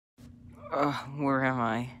Where am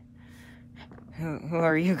I? Who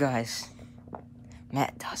are you guys?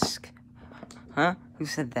 Matt Dusk. Huh? Who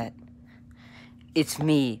said that? It's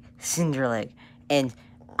me, Cindering, and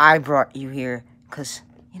I brought you here, cause,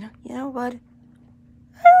 you know, bud?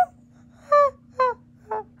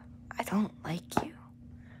 I don't like you.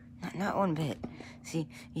 Not one bit. See,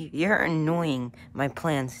 you're annoying my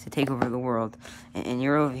plans to take over the world, and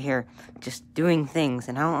you're over here just doing things,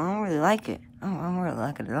 and I don't really like it. I don't really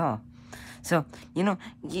like it at all. So,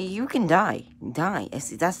 you can die. Die.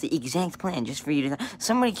 That's the exact plan, just for you to die.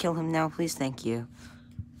 Somebody kill him now, please. Thank you.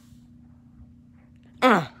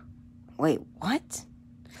 Wait, what?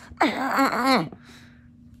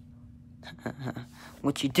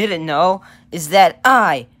 What you didn't know is that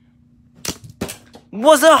I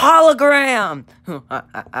was a hologram!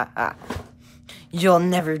 You'll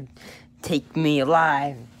never take me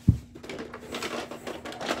alive.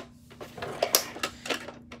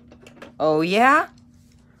 Oh, yeah?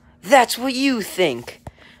 That's what you think.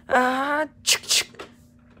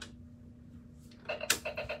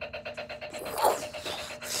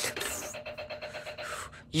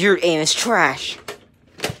 Your aim is trash.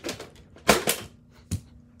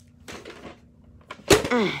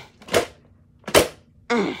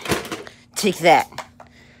 Take that.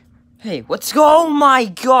 Hey, what's go? Oh my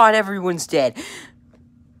god, everyone's dead.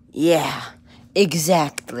 Yeah,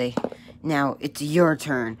 exactly. Now, it's your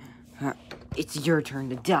turn. It's your turn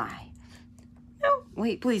to die. No,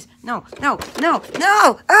 wait, please. No.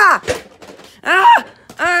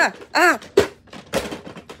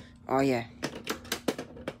 Oh, yeah.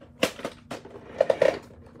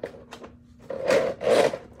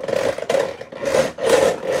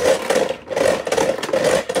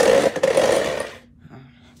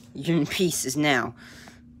 You're in pieces now.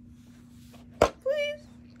 Please,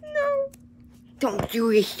 no. Don't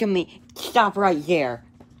do this to me. Stop right there.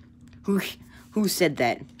 Who said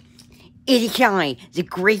that? It's I, the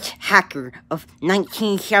great hacker of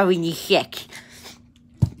 1976.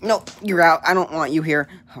 No, you're out. I don't want you here.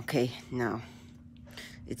 Okay, now.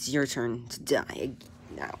 It's your turn to die.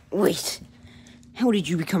 Now, wait. How did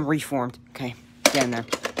you become reformed? Okay, get in there.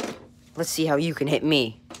 Let's see how you can hit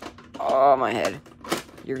me. Oh, my head.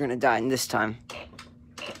 You're gonna die in this time.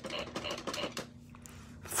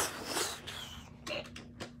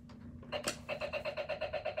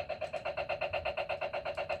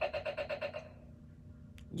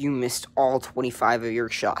 You missed all 25 of your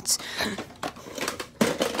shots.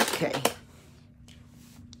 Okay.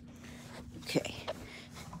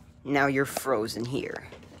 Now you're frozen here.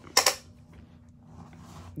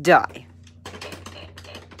 Die.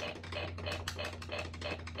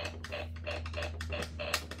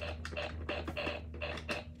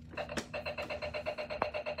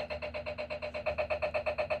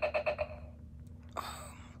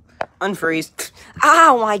 Unfreeze.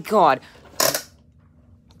 Oh my god.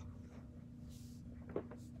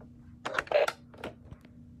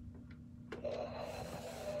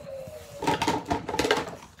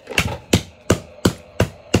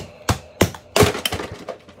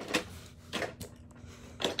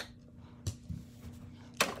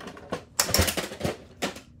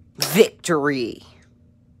 Victory.